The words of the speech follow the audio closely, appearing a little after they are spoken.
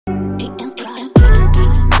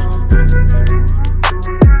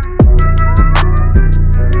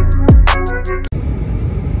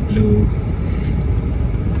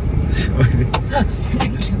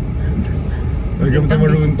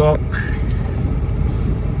Talk,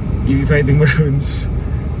 EV Fighting Maroons,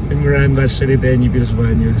 Moran Batch 2010, UP Los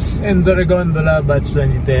Baños. Enzo Regondola, Batch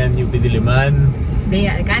 2010, UP Diliman.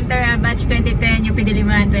 Bea Alcantara, Batch 2010, UP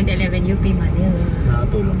Diliman, 2011, UP Manila.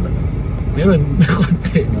 Nakatulong ba ito? Meron,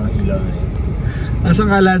 konti. Mga ilaw na yun. Nasaan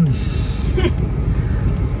ka, Lance?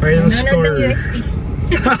 Final Nanonood score. ng UST.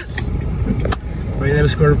 Final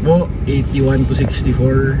score po,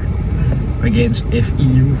 81-64 against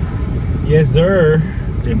FEU. Yes, sir.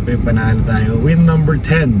 Siyempre, panalo tayo. Win number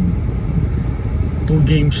 10. 2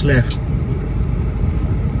 games left.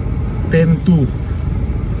 10-2.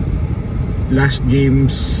 Last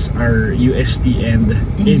games are UST and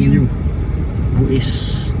NU, who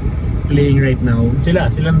is playing right now.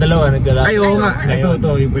 Silang dalawa nagkalaban. Ay, oo nga.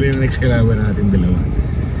 Ito. Yung pala yung next kalaban natin dalawa.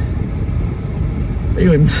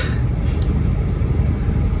 Ayun.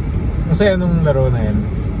 Masaya nung laro na yan.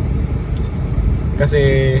 Kasi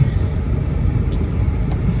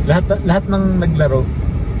lahat ng naglaro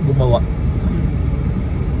gumawa.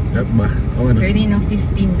 Lahat ba? O ano? 13 of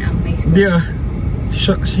 15 ang may score. Hindi ah.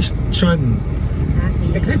 Si Sean.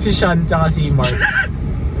 Except si Sean tsaka si Mark.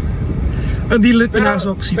 Hindi lang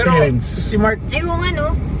pinasok si Terence. Si Mark, Ay, oo nga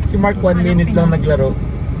no. si Mark 1 minute lang naglaro.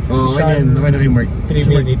 Oo, Si Sean, ano kay Mark? 3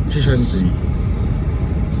 minutes. Si Sean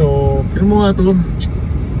 3. So, Pero mo nga to.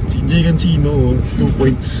 Si Jay Cancino, 2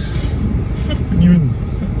 points. Ano yun?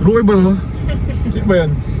 Rookie ba to? sino ba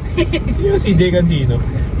yun? Sino si CJ Cancino?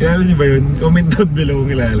 Kilala niyo ba yun? Comment down below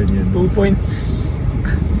kung kilala niyo. 2 points.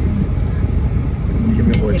 Hindi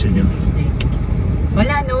kami kotse niyo.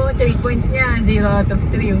 Wala no, 3 points niya, 0 out of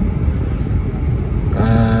 3 oh.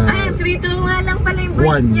 Ay, free throw nga lang pala yung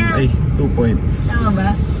points niya. 2 points. Tama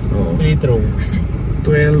ba? Oo. Free throw.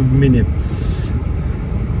 12 minutes.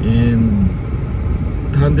 And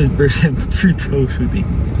 100% free throw shooting.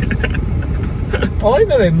 Okay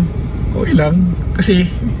na rin. Okay lang. Kasi,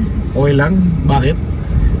 okay lang. Bakit?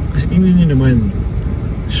 Kasi tingnan nyo naman.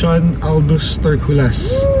 Sean Aldous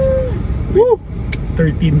Torculas. Woo!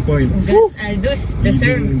 13 points. Congrats, Aldous,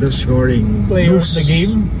 deserve. Leading the scoring. Player of the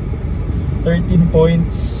game. 13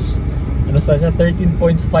 points. Ano sa siya? 13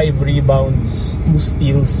 points, 5 rebounds, 2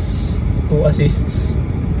 steals, 2 assists.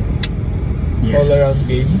 Yes. All around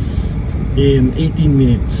game. In 18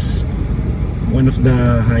 minutes. One of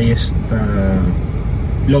the highest,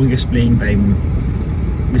 longest playing time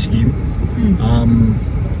this game.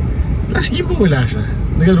 Last game po wala siya.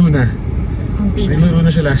 Naglaro na. Naglaro na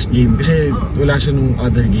siya last game kasi wala siya nung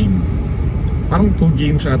other game. Parang 2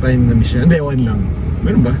 games ata yung na-miss siya. Hindi, 1 lang.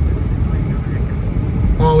 Meron ba?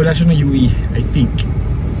 Oh, wala siya ng UE, I think.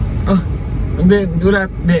 Hindi, wala.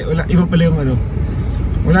 Iba pala yung ano.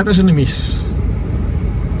 Wala ata siya na-miss.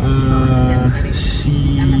 Si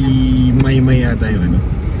Maymay yata yung ano.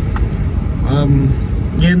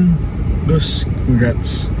 Again, those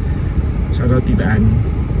congrats. Shoutout Tita Ann.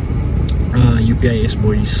 UPIS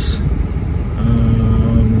boys.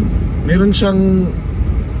 Meron siyang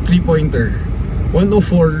 3-pointer.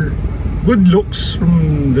 104. Good looks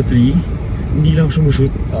from the 3. Hindi lang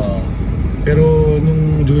sumushoot. Pero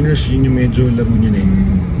nung juniors yun yung medyo laro niya na yun.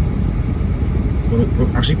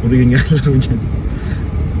 Actually, puro yun nga laro niya.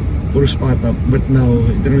 Puro spot up. But now,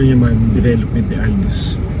 ito naman naman, development ni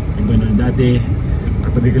Aldous. Iba na. Dati,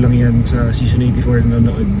 katabi ko lang yan sa season 84 na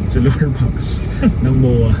nanonood sa lower box ng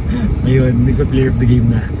MOA. Ngayon, nagpa-player of the game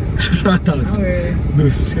na. Shoutout.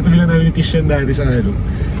 Dus, katabi lang namin ni Tishan dati sa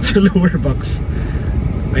sa lower box.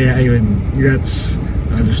 Kaya ayun, congrats.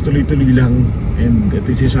 Just tuloy-tuloy lang. And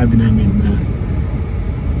ito yung sinasabi namin na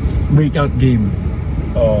breakout game.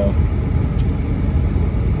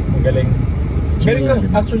 Magaling. Galing lang,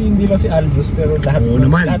 actually hindi lang si Aldous pero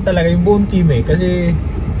lahat talaga yung buong team kasi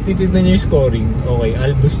titignan nyo yung scoring. Okay,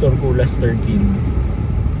 Aldous Torculas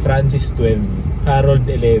 13, Francis 12, Harold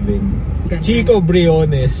 11, Chico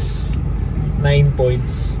Briones 9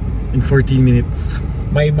 points in 14 minutes,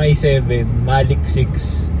 Maymay 7, Malik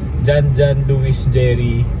 6, Jan Luis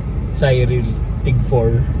Jerry Cyril Tig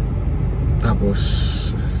 4, tapos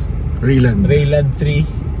Rayland 3,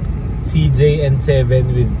 CJ and 7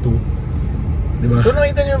 with 2. Diba? So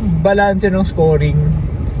nakita nyo yung balance ng scoring.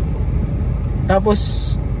 Tapos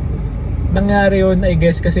nangyari yun I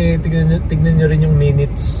guess kasi tignan nyo rin yung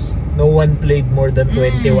minutes. No one played more than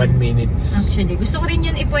 21 minutes. Actually, gusto ko rin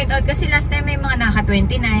yun i-point out kasi last time may mga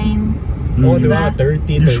naka-29. Diba? 30,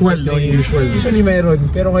 usual, 30. Usually meron.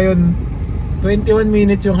 Pero ngayon 21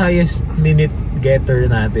 minutes yung highest minute getter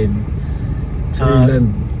natin. Si Rayland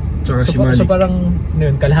tsaka si Malik. So parang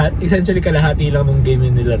yun, essentially kalahati lang nung game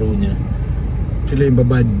yung nilaro niya. Sila yung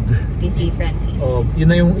babad. TC Francis. Yun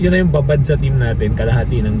na yung babad sa team natin,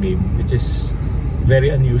 kalahati ng game, which is very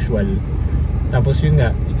unusual. Tapos yun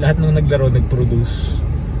nga, lahat ng naglaro nag-produce.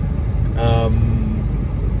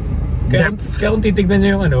 Kaya kung titignan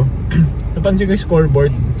nyo yung napansin ko yung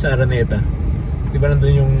scoreboard sa Araneta. Di ba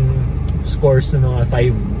nandun yung scores ng mga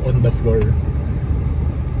 5 on the floor.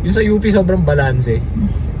 Yung sa UP sobrang balance.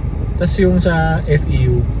 Tapos yung sa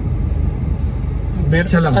FEU at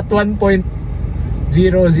 1.002000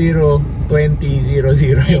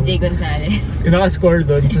 LJ Gonzalez. Yung naka-score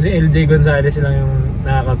doon. So si LJ Gonzalez lang yung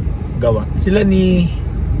nakakagawa. Sila ni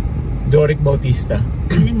Joric Bautista.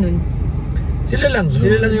 Alin nun?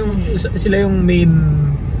 Sila yung main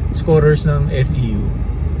scorers ng FEU.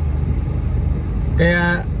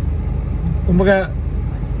 Kaya kumbaga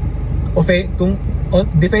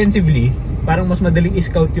defensively parang mas madaling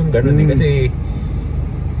i-scout yung gano'n kasi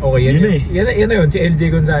okay yan na yun si LJ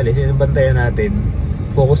Gonzalez, yun yung bantayan natin,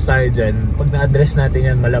 focus tayo dyan. Pag na-address natin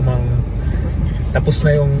yan malamang tapos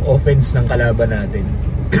na yung offense ng kalaban natin.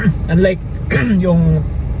 Unlike yung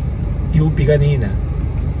UP kanina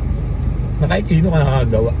na kahit sino ka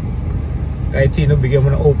nakakagawa, kahit sino bigyan mo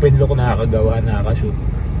ng open look nakakagawa, nakakashoot,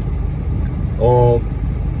 o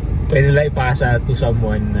pwede lang ipasa to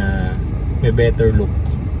someone na may better look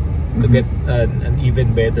to get an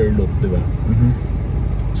even better look, diba?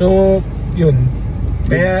 So yun,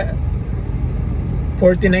 kaya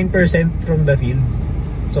 49% from the field,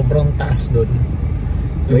 sobrang taas doon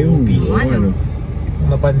yung UP. Kung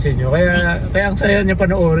napansin nyo, kaya ang saya nyo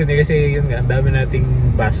panoorin kasi yun nga, ang dami nating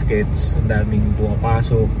baskets, ang daming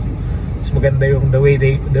pumapasok. Mas maganda yung the way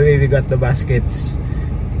we got the baskets,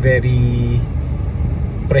 very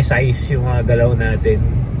precise yung mga galaw natin,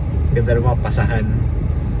 ganda ng mga pasahan.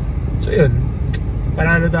 So yun,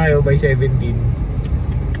 panalo tayo by 17.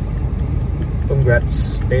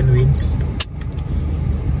 Congrats, 10 wins.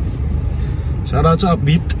 Shoutout sa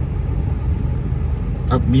Upbeat.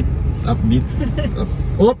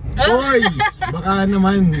 Oy! Baka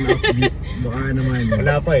naman Upbeat.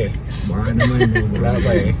 Wala pa eh. Wala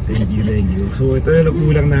pa eh. Thank you. So ito na lang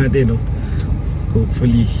kulang natin,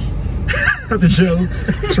 hopefully Ate Joe,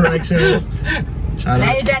 Traxel.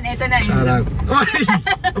 Dahil dyan, ito na yun. Shoutout. Oy!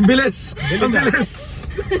 Ang bilis.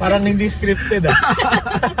 Parang hindi scripted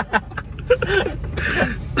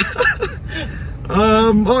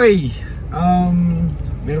okay.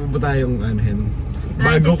 Meron pa ba tayong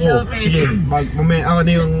bago ko? Sige, ako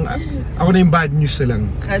na yung bad news na lang.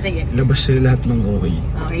 Sige. Labas sila lahat ng okay.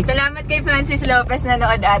 Okay, salamat kay Francis Lopez,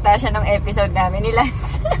 nanood ata siya ng episode namin ni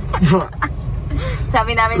Lance.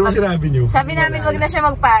 Sabi namin wag na siya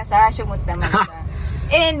magpasa, shoot naman siya.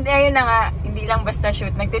 And ayun na nga, hindi lang basta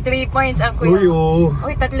shoot, nagti 3 points ang kuya.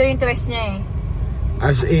 Uy, 3 yung twist niya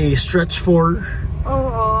As a stretch 4,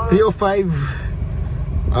 305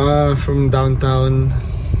 from downtown.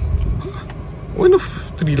 1 of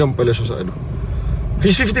 3 lang pala siya sa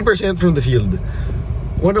He's 50% from the field.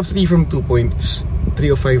 1 of 3 from 2 points. 3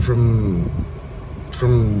 of 5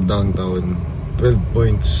 from downtown. 12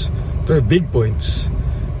 points. 12 big points.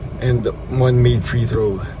 And 1 made free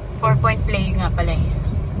throw. 4-point play nga pala yung isa.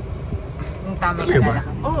 Yung tama yung alala ko.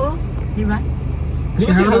 Oo, di ba? Si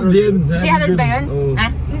Harold din. Si Harold ba yun?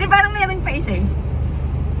 Hindi, parang mayroon pa isa eh.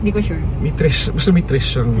 Hindi ko sure. May tres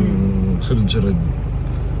siyang sunod-sunod.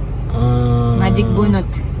 Magic bunot.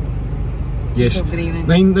 Yes. 9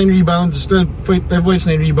 rebounds, 12 points,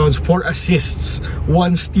 9 rebounds, 4 assists,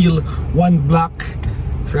 1 steal, 1 block.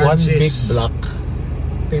 Francis. 1 big block.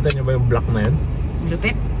 Kita nyo ba yung block na yun?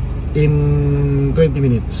 Lupit. In 20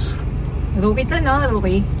 minutes. Rookie to, no?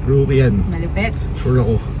 Rookie yan. Malupit. Sure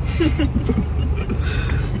ako.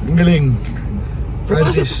 Ang galing.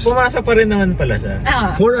 Francis. Pumasa pa rin naman pala siya.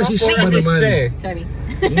 4 assists pa naman. Sorry.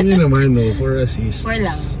 Yun naman, 4 assists. 4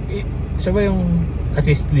 lang. Siya ba yung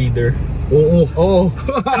assist leader? Oo.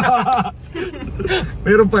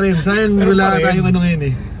 Meron pa rin. Sayang wala tayong ngayon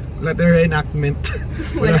eh. Wala tayong reenactment.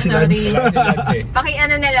 Wala si Lance.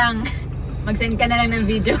 Paki-ano na lang. Mag-send ka na lang ng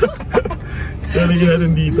video. Lalagyan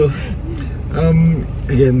natin dito.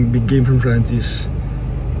 Again, big game from Francis.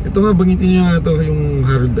 Ito nga, bangitin nyo nga ito, yung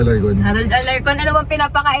Harold Alarcon. Ano bang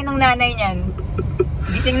pinapakain ng nanay niyan?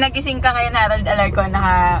 Gising na gising ka ngayon, Harold Alarcon.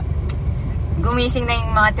 Gumising na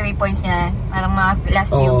yung mga 3 points niya. Parang mga last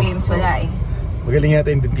few games, wala eh. Magaling yata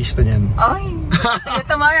yung dentista niyan. Oy, see you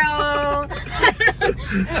tomorrow!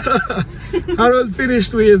 Harold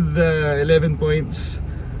finished with 11 points,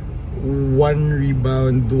 1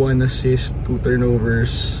 rebound, 1 assist, 2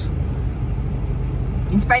 turnovers.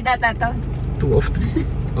 Inspired ata to? 2 of 3.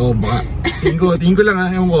 Baka. Tingin ko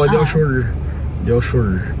lang ewan ko, di ako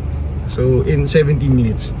sure. So, in 17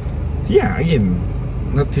 minutes. Yeah, again,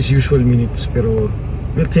 not his usual minutes, pero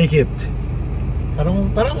we'll take it.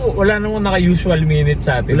 Parang wala namang naka-usual minutes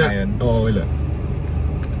sa atin ngayon. Oo, wala.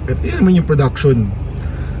 Pero yun naman yung production.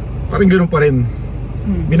 Parang ganun pa rin.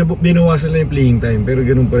 Binawasan lang yung playing time, pero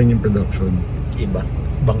ganun pa rin yung production. Iba.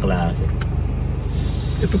 Ibang klase.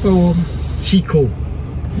 Ito pa Chico.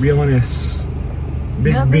 Briones.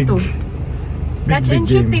 Big. Catch and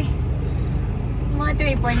shoot eh.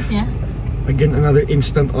 Mga 3 points niya. Again, another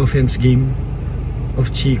instant offense game of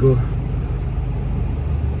Chico.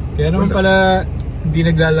 Kaya naman pala hindi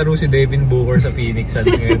naglalaro si Devin Booker sa Phoenix Suns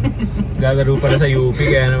ngayon. Naglalaro pala sa UP,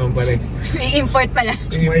 kaya naman pala. May import pala.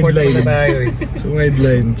 Import pala tayo eh. Wide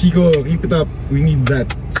line. Chico, keep it up. We need that.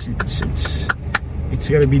 It's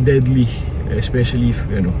gonna be deadly. Especially if,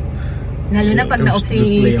 lalo na pag na-off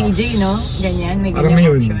si CJ, no? Ganyan, may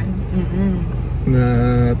ganyan option. Na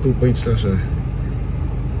 2 points lang siya.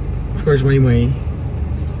 Of course, May.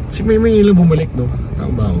 Si May lang bumalik, no?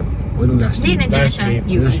 Tama ba ako? Anong last game? Hindi, nandiyan na siya.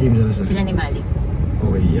 Last game na siya. Sila ni Malik.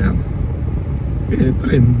 Okay, yeah. Ito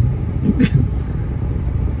rin.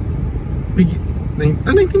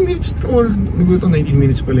 19 minutes. Naguto 19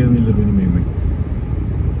 minutes pala yung nilaro ni May.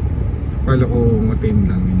 Pala ko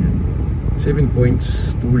matin lang yan. 7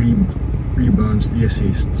 points, 2 rebounds, 3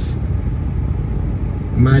 assists.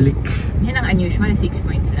 Malik. Yan ang unusual, 6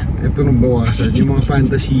 points lang. Ito nung bawasan. Yung mga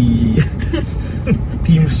fantasy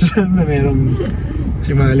teams dyan na merong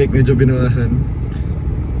si Malik, medyo binawasan.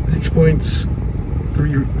 6 points,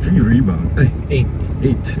 3 rebounds. 8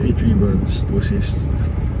 rebounds, 2 assists.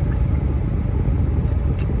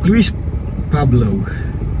 Luis Pablo,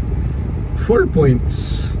 4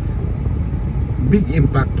 points. Big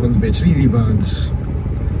impact on the bench, 3 rebounds.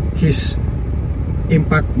 His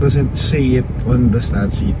impact doesn't say it on the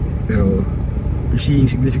stat sheet, pero we're seeing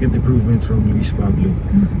significant improvement from Luis Pablo.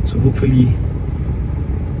 So hopefully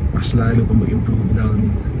mas lalo pa mag-improve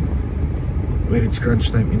down when it's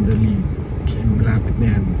crunch time in the league. Kasi malapit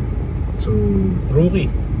na yan. So Rookie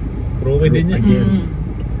din yan again.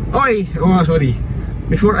 Okay, sorry.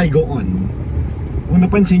 Before I go on, kung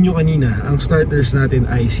napansin nyo kanina, ang starters natin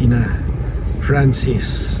ay sina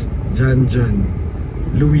Francis, John,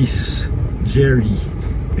 Luis, Jerry,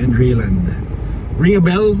 and Rayland. Ring a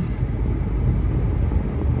bell?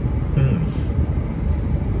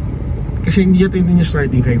 Kasi hindi natin din yung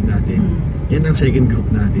starting 5 natin. Yan ang second group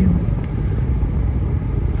natin.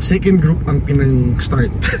 Second group ang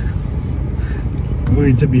pinang-start.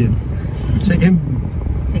 Word sabihin. Second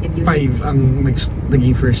 5 ang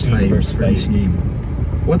naging first 5 for this game.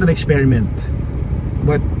 What an experiment.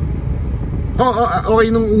 But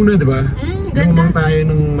okay nung una, diba? Lumang tayo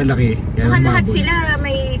nung malaki. Saka lahat sila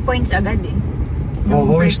may points agad eh.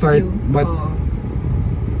 Okay start, but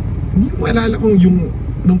hindi mo alala kung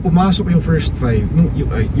nung pumasok yung first 5,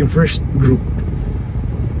 yung first group.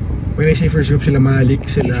 When I say first group, sila Malik,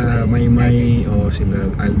 sila Maymay, sila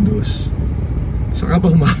Aldous. Saka pa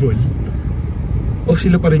humabol. O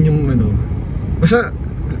sila pa rin yung basta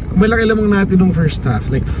malaki lamang natin nung first half,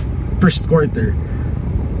 like first quarter,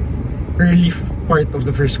 early part of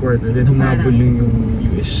the first quarter, then humabol yung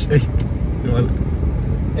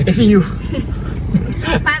FEU.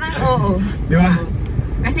 Parang oo. Di ba?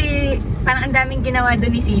 Kasi parang ang daming ginawa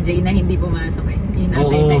doon ni CJ na hindi pumasok eh. Yung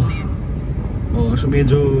time na yun. So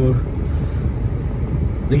medyo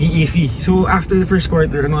naging iffy. So after the first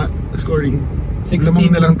quarter, scoring? 16, lamang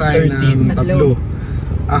na lang tayo 13, ng tatlo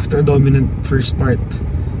after a dominant first part.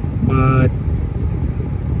 But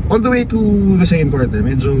all the way to the second quarter,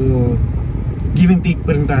 medyo give and take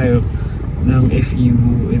pa rin tayo ng FEU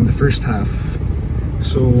in the first half.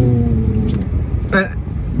 So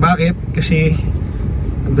bakit? Kasi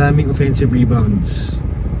ang daming offensive rebounds.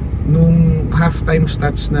 Nung halftime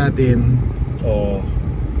stats natin,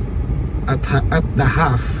 at the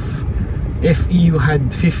half, FEU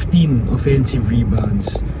had 15 offensive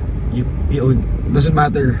rebounds. Doesn't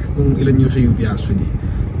matter kung ilan yung sa UP actually.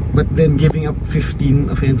 But then giving up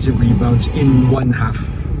 15 offensive rebounds in one half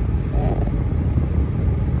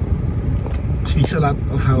speaks a lot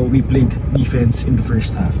of how we played defense in the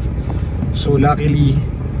first half. So luckily,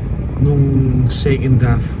 nung second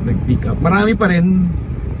half, nag-pick up. Marami pa rin.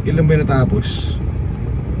 Ilan ba natapos?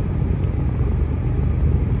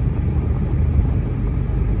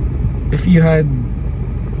 If you had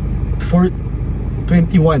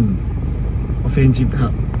 21 offensive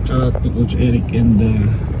half, shout out to Coach Eric and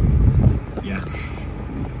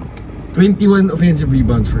 21 offensive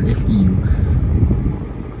rebounds for FEU.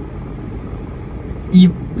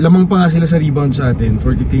 Lamang pa nga sila sa rebound sa atin,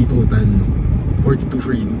 43 total, 42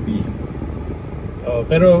 for UP.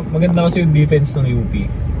 Pero maganda kasi yung defense ng UP.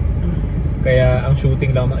 Kaya ang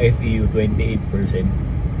shooting lang ng FEU 28%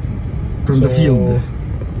 from the field.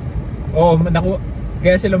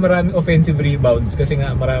 Kaya sila maraming offensive rebounds kasi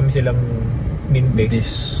nga marami silang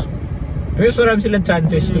Mintes. Mas marami silang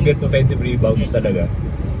chances to get offensive rebounds talaga.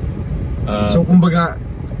 So kumbaga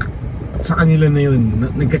sa kanila na yun,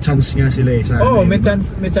 nagka-chance nga sila eh. May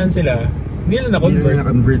chance sila. Hindi na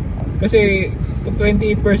na-convert. Kasi kung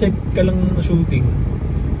 28% ka lang shooting,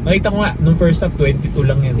 nakita ko nga, nung first half, 22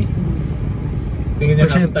 lang yan eh. Tingnan nyo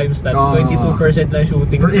half-time stats, 22% lang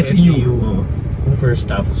shooting per FEU. Nung first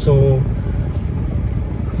half. So,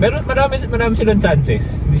 marami silang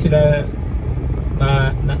chances. Hindi sila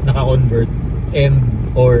naka-convert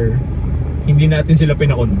or hindi natin sila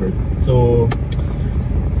pina-convert. So,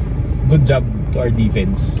 good job to our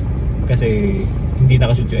defense. Kasi hindi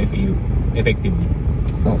nakashoot yung FEU effectively.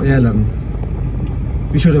 Kaya lang,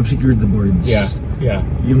 we should have secured the boards. Yeah.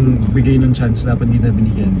 Yung bigay ng chance dapat hindi na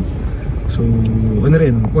binigyan. So,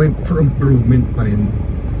 point for improvement pa rin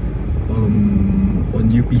on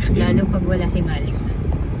UP's end. Lalo pag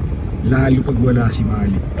wala si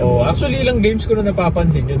Malik. Actually ilang games ko na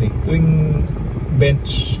napapansin yun eh. Tuwing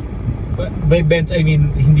bench, by bench I mean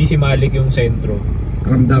hindi si Malik yung sentro.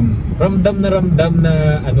 Ramdam na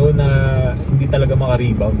hindi talaga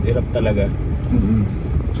maka-rebound. Hirap talaga.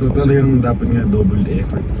 So talagang dapat nga double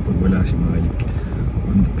effort kapag wala si Malik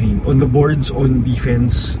on the paint, on the boards, on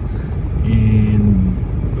defense, and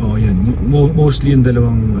yan, mostly yung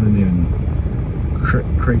dalawang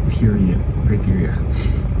criteria.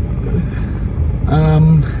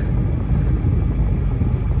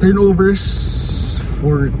 Turnovers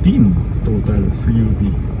 14 total for UP.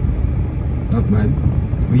 Not bad.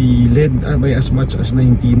 We led by as much as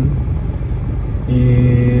 19,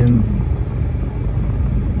 and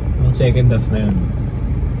nung second half na yun,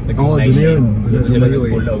 doon na yun. Doon sila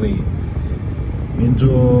nag-pull away.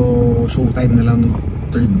 Medyo showtime na lang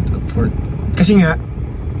third at fourth. Kasi nga,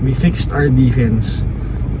 we fixed our defense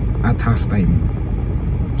at halftime.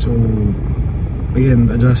 So,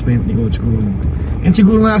 again, adjustment ni Coach Gould. And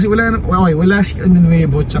siguro nga kasi wala si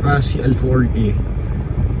Nuevo tsaka si Alforque.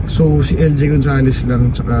 So, si LJ Gonzalez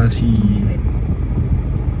lang tsaka si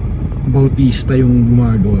Bautista yung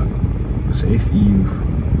gumagawa sa FEU.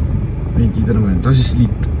 Nakikita naman. Tapos si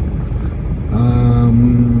Slit.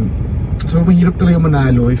 So, mahirap talaga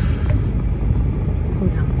manalo if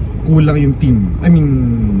kulang yung team. I mean,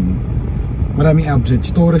 maraming absent.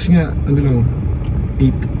 Si Torres nga, 8.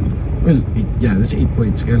 Well, 8, yeah, that's 8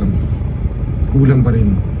 points. Kaya lang, kulang pa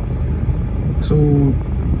rin. So,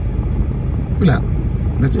 wala.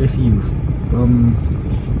 That's FEU.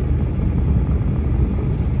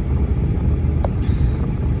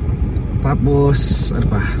 Tapos, ano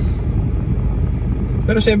pa?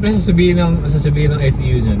 Pero syempre sasabihin ng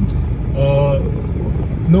FEU niyan,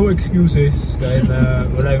 no excuses kahit na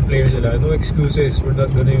wala yung players nila. No excuses, we're not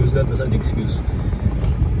gonna use that as an excuse.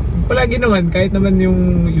 Palagi naman, kahit naman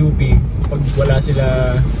yung UP, pag wala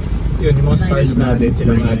sila, yun, yung mga stars natin,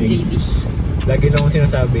 sila mga ating, lagi lang akong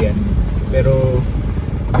sinasabi yan. Pero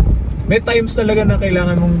may times talaga na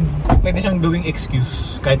kailangan mong, pwede siyang gawing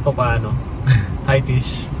excuse kahit pa paano. Hi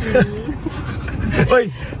Tish. Oy,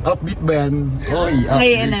 upbeat ba yan? Oy, upbeat.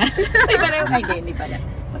 Ay, na. Hindi pala.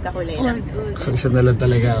 Magkakulay lang. So, isa na lang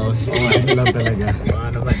talaga ako. Isa lang talaga.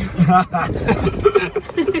 Ano ba?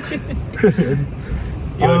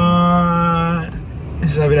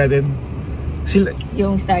 Sabi natin sila,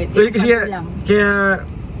 yung start. Well, kasi kaya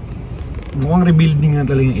mukhang rebuilding nga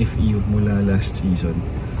talaga yung FEU mula last season.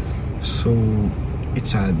 So,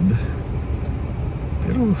 it's sad.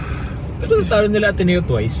 Pero natalo nila Ateneo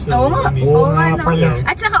twice. So, Oo nga pala.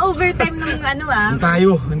 At saka overtime nung Yung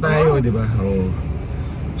tayo, di ba?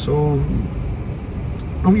 So,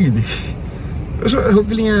 weird eh. So,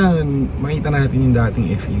 hopefully nga makita natin yung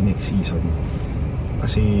dating FEU next season.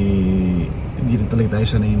 Kasi hindi rin talaga tayo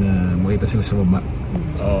sanay na makita sila sa baba.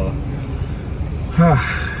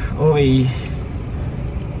 Okay.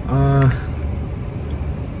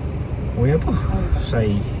 Okay na to.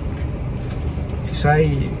 Si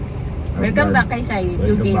Sai. Welcome back kay Sai.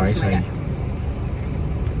 2 games wala.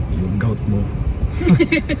 Yung gout mo.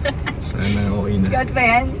 Sana okay na. Gout ba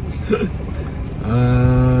yan?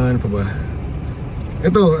 Ano pa ba?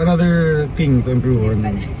 Ito, another thing to improve on.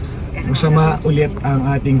 Masama ulit ang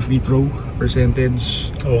ating free throw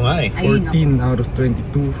percentage. Oo nga eh. 14 out of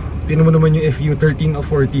 22. Tingnan mo naman yung FEU, 13 of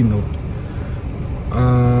 14, no?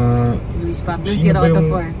 Luis Pablo, 0 out of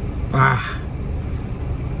 4.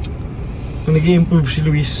 Kung nag-i-improve si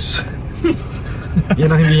Luis, yan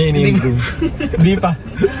ang hindi niya ini-improve. Hindi pa.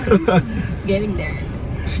 Getting there.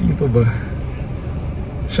 Sino pa ba?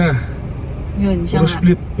 Siya. Yun, siya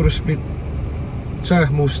Puro split. Siya,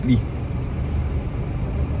 mostly.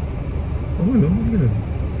 Ganun.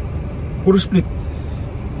 Puro split.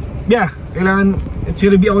 Yeah, kailangan, it's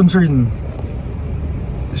gonna be a concern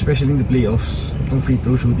especially in the playoffs, itong free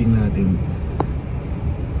throw shooting natin.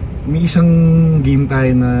 May isang game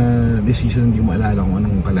tayo na this season hindi ko maalala kung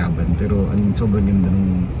anong kalaban, pero sobrang ganda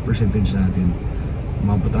ng percentage natin.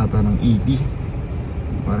 Umabot ata ng 80,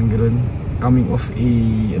 parang gano'n, coming off a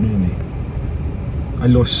a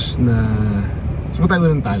loss na tayo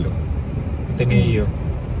ng talo. Ateneo.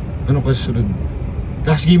 Ano kasunod?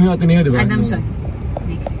 Last game yung Ateneo, di ba? Adamson.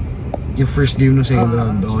 Next. Yung first game ng second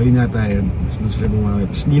round. Yun yata yun. Tapos sila bumawit.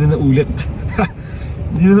 Tapos hindi na naulit.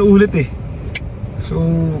 Hindi na naulit eh. So,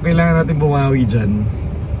 kailangan natin bumawi dyan.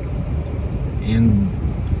 And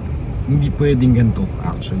hindi pwedeng ganito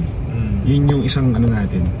actually. Yun yung isang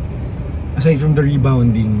natin. Aside from the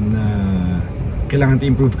rebounding na kailangan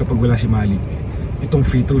natin improve kapag wala si Malik, itong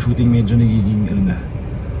free throw shooting medyo nagiging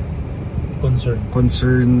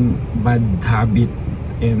concern, bad habit,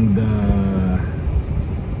 and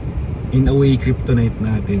in a way kryptonite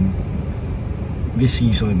natin this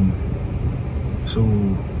season. So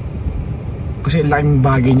kasi laking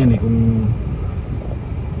bagay niyan kung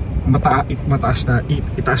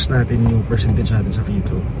itaas natin yung percentage natin sa free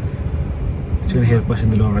throw. It's gonna help us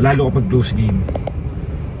in the long run, lalo kapag close game.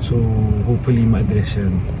 So hopefully ma-address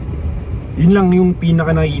yan. Yun lang yung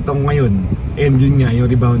pinaka nakikita ko ngayon. And yun nga, yung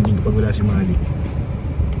rebounding kapag wala si Malik.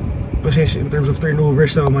 Kasi in terms of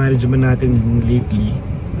turnovers na management natin lately,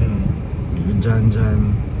 dyan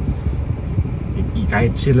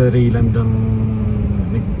kahit sila Rayland ang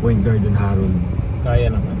nag-point guard and Harold, kaya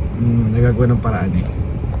naman. Nagagawa ng paraan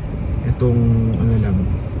itong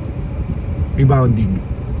rebounding.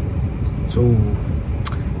 So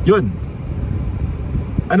yun,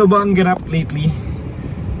 ano ba ang ganap lately?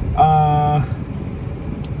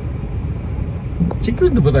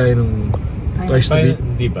 Siguro ba tayo nung twice to beat?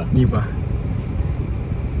 Hindi pa.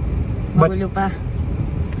 Magulo pa.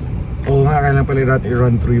 Oo nga, kailangan pala natin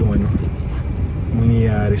i-run through yung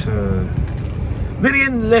mangyayari sa... Then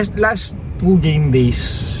again, last 2 game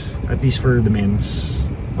days, at least for the men's.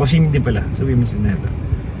 O same din pala, sa women's din neta.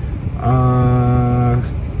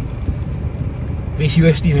 Face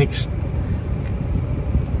UST next.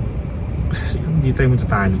 Hindi tayo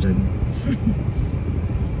matatalo dyan.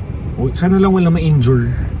 Sana lang wala ma-injure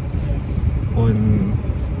on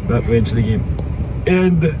that Wednesday game.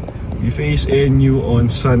 And we face NU on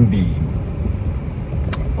Sunday.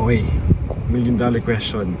 Okay, $1 million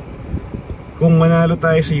question. Kung manalo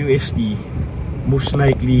tayo sa UST, most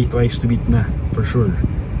likely twice to beat na, for sure.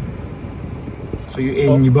 So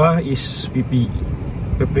yung NU ba is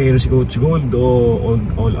prepare si Coach Gold o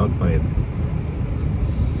all out pa rin?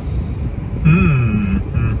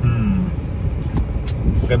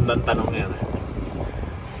 Gandang tanong yan.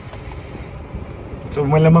 So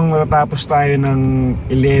malamang matatapos tayo ng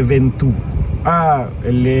 11-2.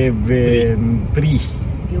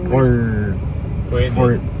 11-3 or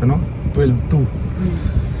 12-2.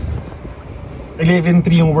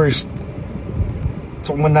 11-3 yung worst.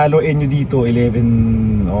 So kung manalo NU dito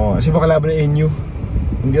 11, kasi baka laban ng NU,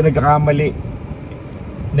 hindi ko nagkakamali.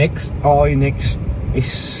 Next? Oo, yung next is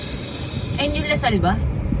NU Lasal ba?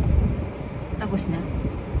 Tapos na?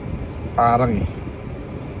 Parang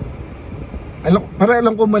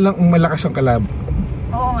alam ko malakas ang kalab.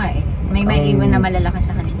 Oo nga may iwan na malalakas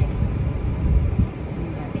sa kanila.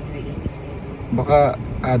 Baka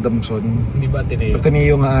Adamson. Hindi ba Ateneo?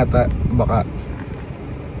 Ateneo nga ata, baka.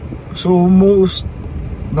 So most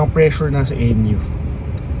ng pressure nasa NU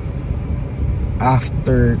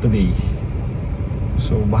after today.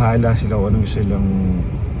 So bahala sila kung anong silang,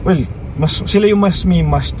 sila yung may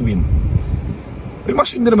must win. Well,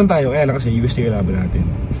 must win na naman tayo, kaya lang kasi UST kalaban natin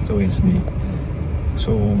sa Wednesday.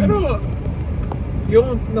 So pero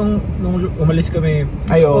yung nung umalis kami,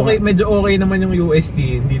 okay, medyo okay naman yung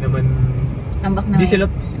UST, hindi naman tambak na. Hindi sila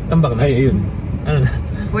tambak na. Ay, ayun. Ano na?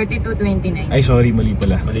 42-29. Ay, sorry, mali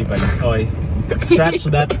pala. Okay. Scratch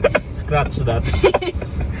that.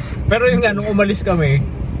 Pero yung nung umalis kami,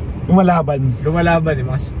 lumalaban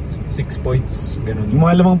mga 6 points, ganun. Yung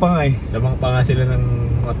mga lamang pa nga Lamang pa nga sila ng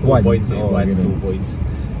mga 2 points, 2 points.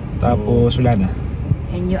 Tapos wala na.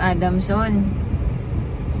 NU Adamson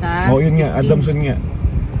sa yun nga, 15. Adamson nga.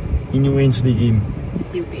 Yun yung Wednesday game.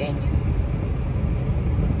 CUPNU.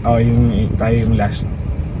 Tayo yung last.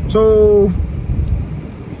 So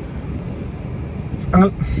tama,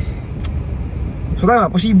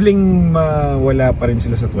 posibleng mawala pa rin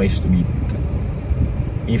sila sa twice to beat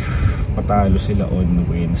if patalo sila on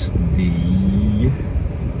Wednesday.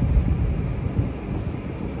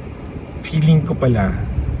 Feeling ko pala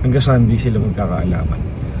hanggang Sunday sila magkakaalaman.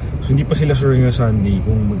 So hindi pa sila sure hanggang Sunday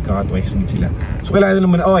kung magkaka-twice to beat sila. So kailangan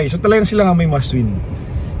naman, so talagang sila nga may must win,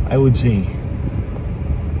 I would say.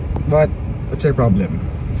 But that's their problem.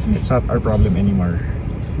 It's not our problem anymore.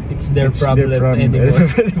 It's their problem anymore.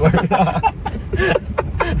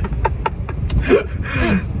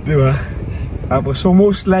 Diba? Tapos, so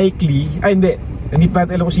most likely, hindi pa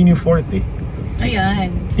natin alam kung sino yung fourth eh. Ayan.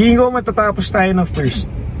 Tingin ko matatapos tayo ng first.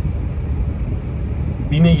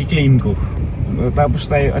 Claim ko. Matatapos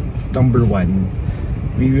tayo at number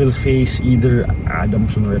 1. We will face either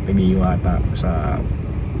Adamson or Ateneo ata sa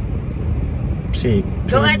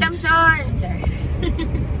Go Adamson!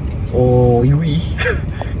 O UE.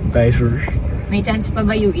 Tayo sure. May chance pa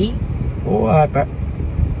ba UE? Oo ata.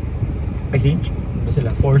 I think. Ano sila?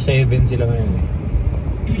 4-7 sila ngayon eh.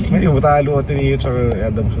 Ngayon, matalo Ateneo tsaka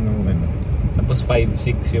Adamson ng ano. Tapos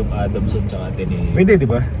 5-6 yung Adamson tsaka Ateneo. Pwede, di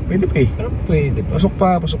ba? Pwede pa eh. Pero pwede pa. Pasok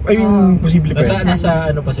pa. I mean, posible pa yan. Nasa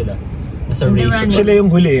ano pa sila? Nasa race. Sila yung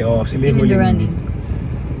huli. Sila yung huli.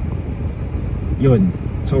 Yun.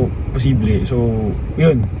 So, posible. So,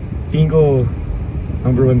 yun. Tingin ko,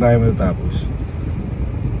 number 1 tayo matatapos.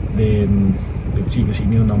 Then, let's see kung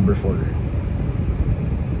sino yung number 4.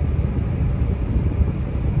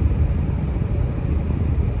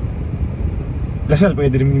 Lasal,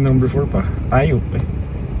 pwede rin yung number 4 pa. Tayo eh.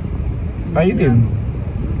 Tayo din.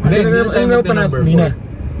 Hindi pa na.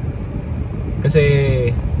 Kasi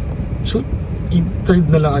so, third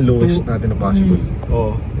na lang ang lowest natin na possible.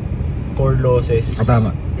 4 losses.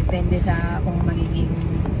 Tama. Depende sa kung magiging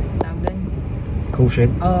tawag doon.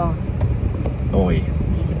 Quotient? Okay.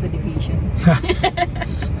 Isip ko division.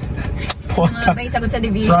 Pota. May sagot sa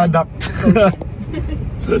division. Product.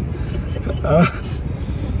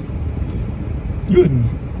 Yun.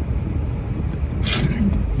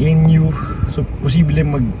 NU. So, posible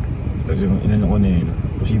inano ko na yun.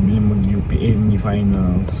 Posible mag-UP NU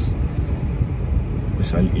finals.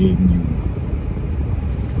 Rizal NU.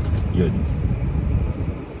 Yun.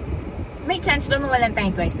 May chance ba mawalan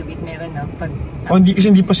tayong twice to beat? Meron, no?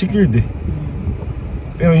 Hindi pa secured eh.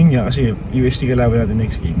 Pero yun nga, kasi UST kalaban natin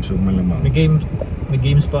next game. So, malamang. May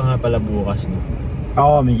games pa nga pala bukas, no?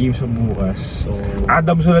 Oo, may games pa bukas. So,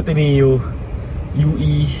 Adamson at Ateneo.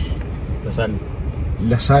 UE Lasal.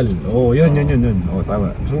 Yun.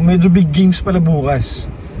 Tama. So medyo big games pala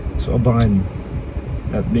bukas. So abangan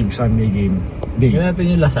that big Sunday game. Yun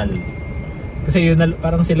natin yung Lasal. Kasi yun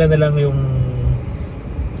parang sila na lang yung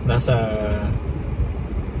nasa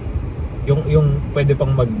yung pwede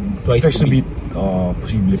pang mag twice to beat.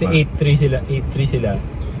 Posible kasi pa. 8-3 sila.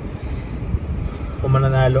 Kung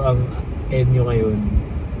mananalo ang NU ngayon,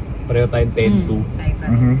 pareho tayong 10-2.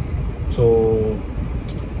 So,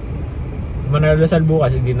 manalo Lasal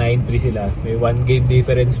bukas, hindi 9-3 sila. May 1 game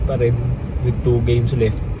difference pa rin with 2 games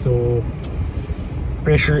left. So,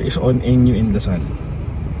 pressure is on NU and Lasal.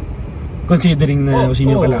 Considering na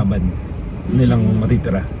sino yung kalaban nilang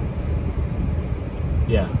matitira.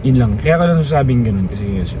 Yeah. Yun lang. Kaya ko lang sasabing ganun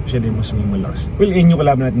kasi siya din mas may malakas. Well, NU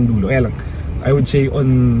kalaban natin dulo. Kaya lang, I would say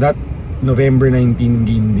on that November 19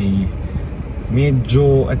 game day,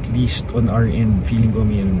 medyo at least on our end feeling ko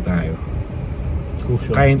may tayo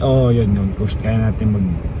cushion. Yun kaya natin mag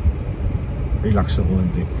relax sa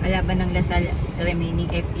konti. Kalaban ng Lasal remaining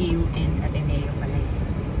FEU and Ateneo pala.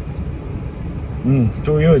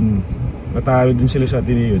 So yun, matalo din sila sa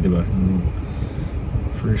Ateneo, di ba?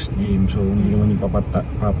 First game, so hindi naman yung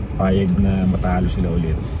papayag na matalo sila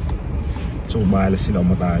ulit. So bahala sila o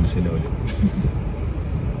matalo sila ulit.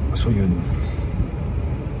 So yun.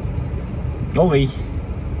 Okay.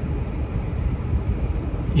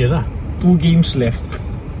 Yun na. 2 games left.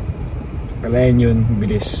 Kalayan yun,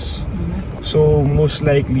 bilis. So, most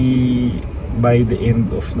likely by the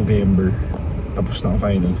end of November, tapos na ang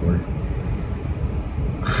Final Four.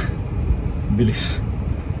 Bilis.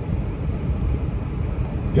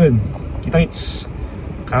 Yun. Kita-kits.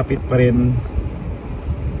 Kapit pa rin.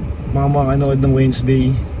 Mga kanood ng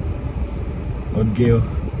Wednesday. Nood kayo.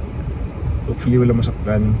 Hopefully wala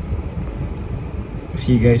masaktan.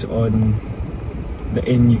 See you guys on the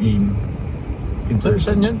NU game.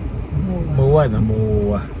 Saan yun? MOA, no?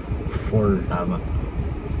 MOA 4. Tama.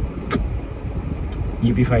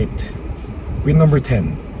 UP fight. Win number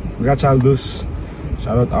 10. Congrats Aldous.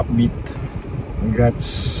 Shoutout Upbeat. Congrats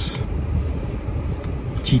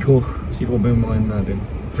Chico. Sino ba yung mga natin?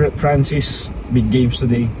 Francis. Big games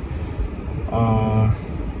today.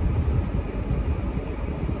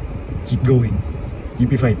 Keep going.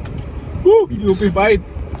 UP fight. Woo! UP fight!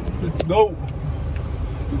 Let's go!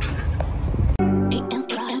 Thank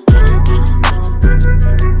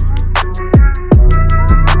you.